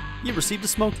 You received a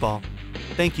smoke ball.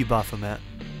 Thank you, Baphomet.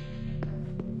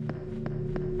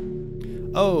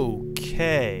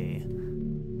 Okay.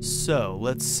 So,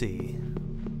 let's see.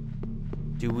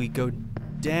 Do we go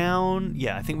down?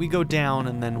 Yeah, I think we go down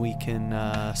and then we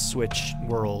can switch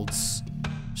worlds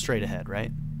straight ahead,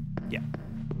 right? Yeah.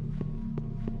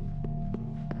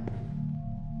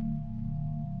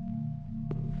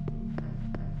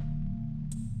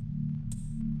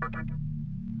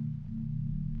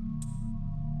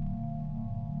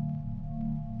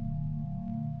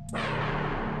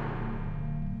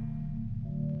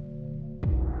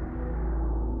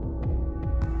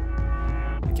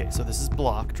 Okay, so this is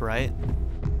blocked, right?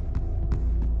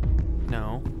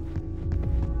 No.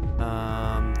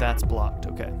 That's blocked,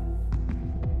 okay.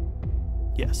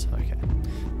 Yes, okay.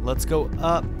 Let's go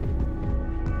up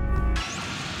and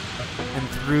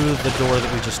through the door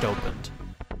that we just opened.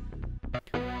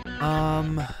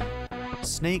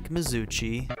 Snake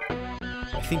Mizuchi.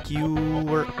 I think you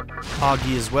were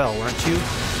Augie as well, weren't you?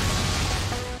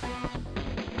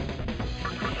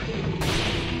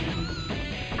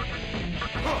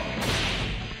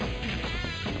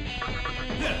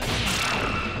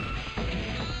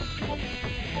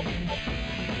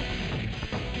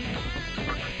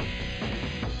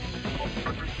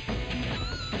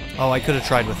 Oh, I could have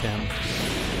tried with him.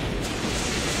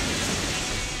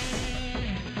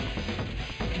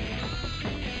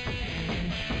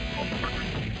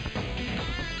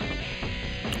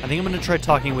 I think I'm going to try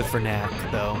talking with Vernac,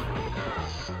 though.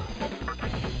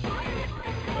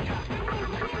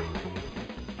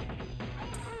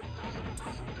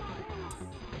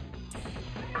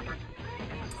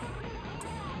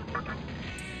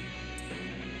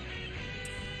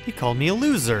 He called me a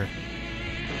loser.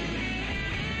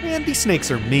 Man, these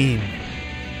snakes are mean.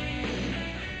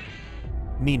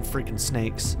 Mean freaking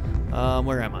snakes.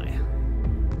 Where am I?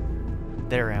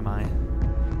 There am I.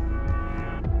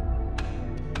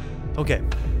 Okay.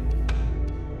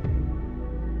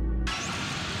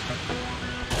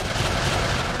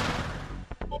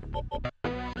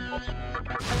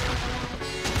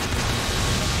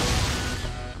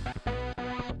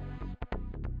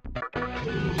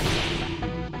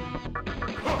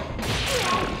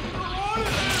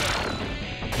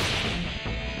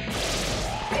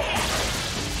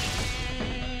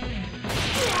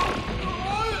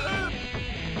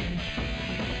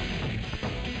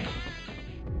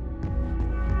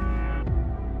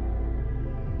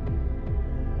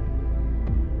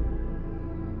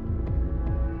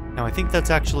 Now I think that's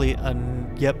actually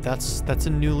yep, that's a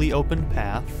newly opened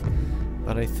path.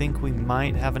 But I think we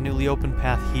might have a newly opened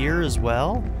path here as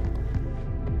well.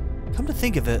 Come to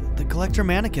think of it, the collector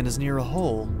mannequin is near a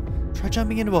hole. Try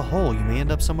jumping into a hole, you may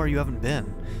end up somewhere you haven't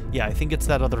been. Yeah, I think it's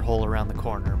that other hole around the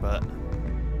corner, but...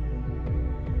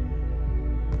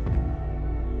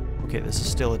 Okay, this is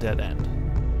still a dead end.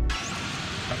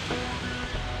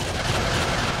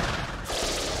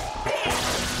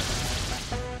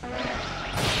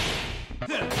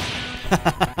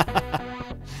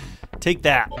 Take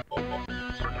that.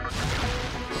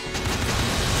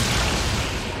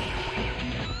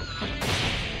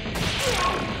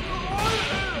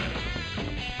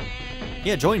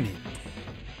 Yeah, join me.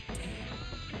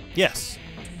 Yes.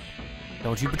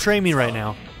 Don't you betray me right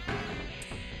now.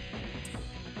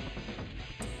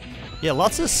 Yeah,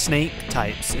 lots of snake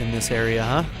types in this area,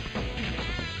 huh?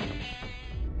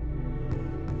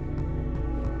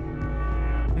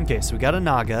 Okay, so we got a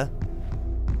Naga.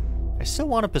 I still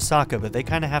want a Pisaka, but they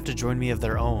kind of have to join me of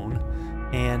their own.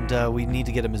 And we need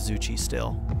to get a Mizuchi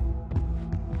still.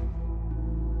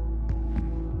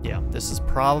 Yeah, this is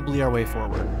probably our way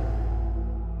forward.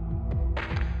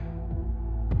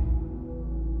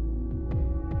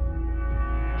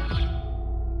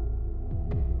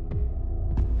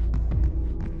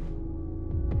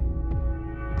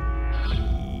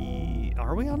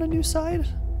 Are we on a new side?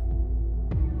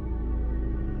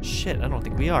 Shit, I don't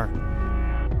think we are.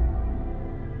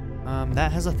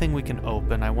 That has a thing we can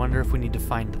open. I wonder if we need to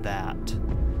find that.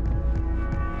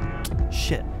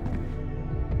 Shit.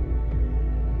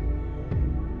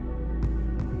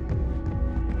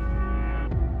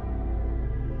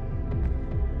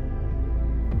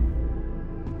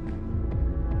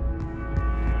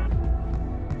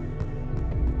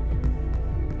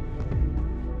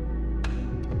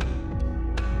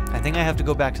 I think I have to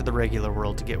go back to the regular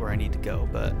world to get where I need to go,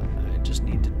 but I just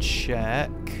need to check.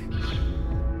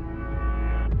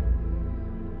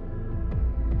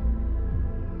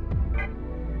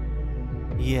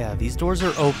 Yeah, these doors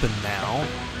are open now.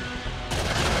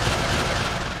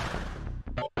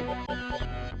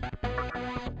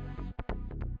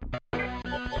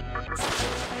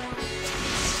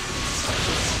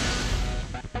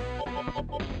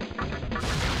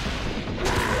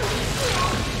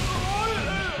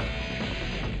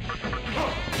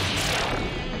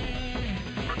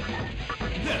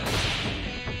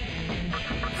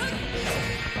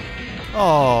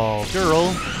 Oh,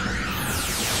 girl.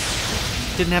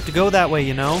 Didn't have to go that way,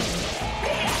 you know?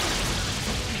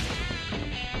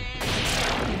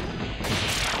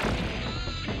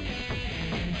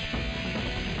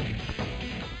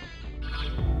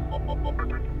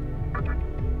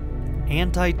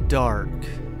 Anti-dark.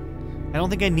 I don't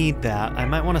think I need that. I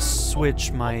might want to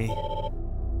switch my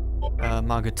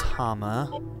Magatama.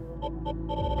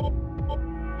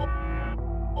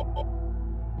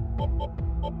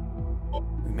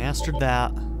 We mastered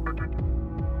that.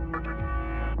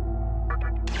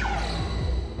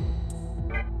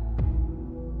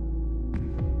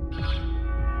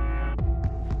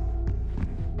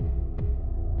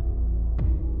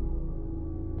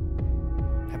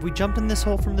 Have we jumped in this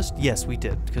hole from this? Yes, we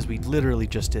did, because we literally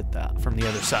just did that from the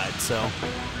other side, so.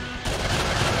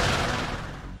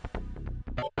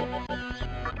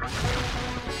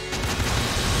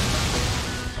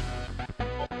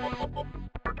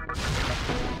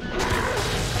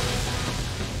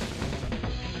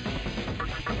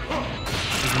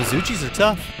 These Mizuchis are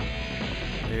tough.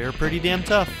 They're pretty damn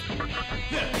tough.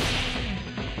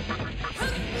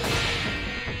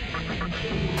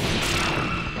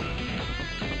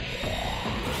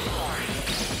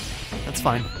 That's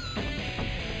fine.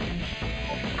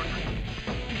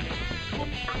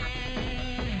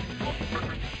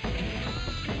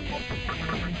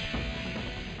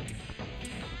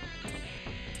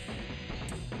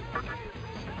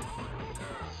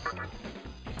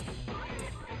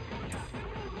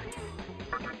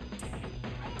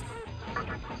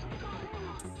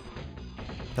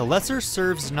 The lesser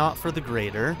serves not for the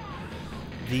greater.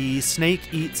 The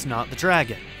snake eats not the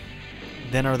dragon.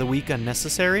 Then are the weak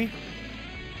unnecessary?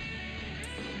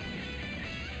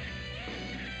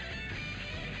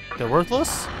 They're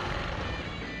worthless?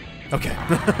 Okay.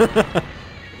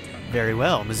 Very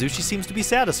well. Mizuchi seems to be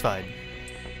satisfied.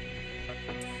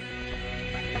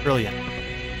 Brilliant.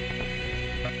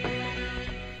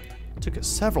 Took us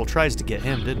several tries to get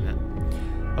him, didn't it?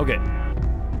 Okay.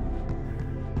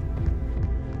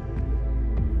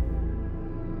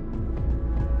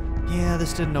 Yeah,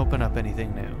 this didn't open up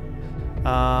anything new.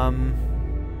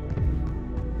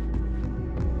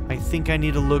 I think I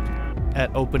need to look at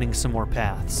opening some more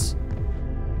paths.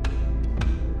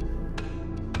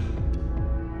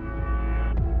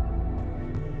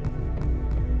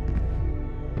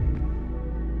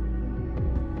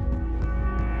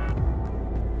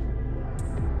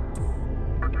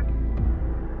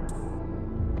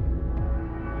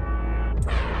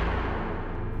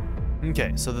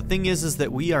 Okay, so the thing is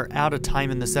that we are out of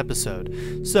time in this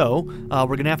episode. So,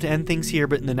 we're going to have to end things here,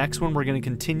 but in the next one we're going to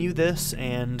continue this,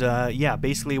 and yeah,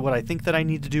 basically what I think that I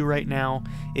need to do right now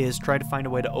is try to find a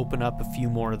way to open up a few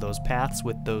more of those paths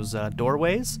with those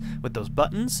doorways, with those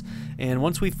buttons, and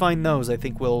once we find those, I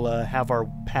think we'll have our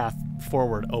path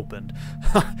forward opened.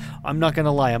 I'm not going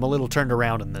to lie, I'm a little turned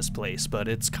around in this place, but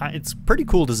it's pretty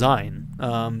cool design.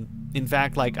 In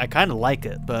fact, like, I kind of like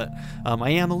it, but I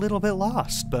am a little bit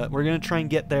lost, but we're going to try and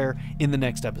get there in the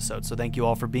next episode. So thank you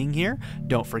all for being here.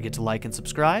 Don't forget to like and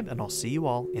subscribe, and I'll see you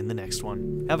all in the next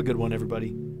one. Have a good one,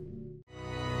 everybody.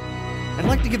 I'd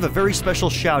like to give a very special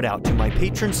shout out to my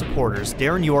patron supporters,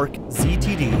 Darren York,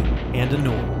 ZTD, and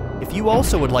Anul. If you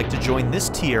also would like to join this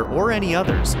tier or any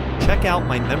others, check out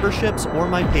my memberships or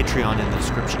my Patreon in the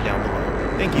description down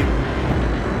below. Thank you.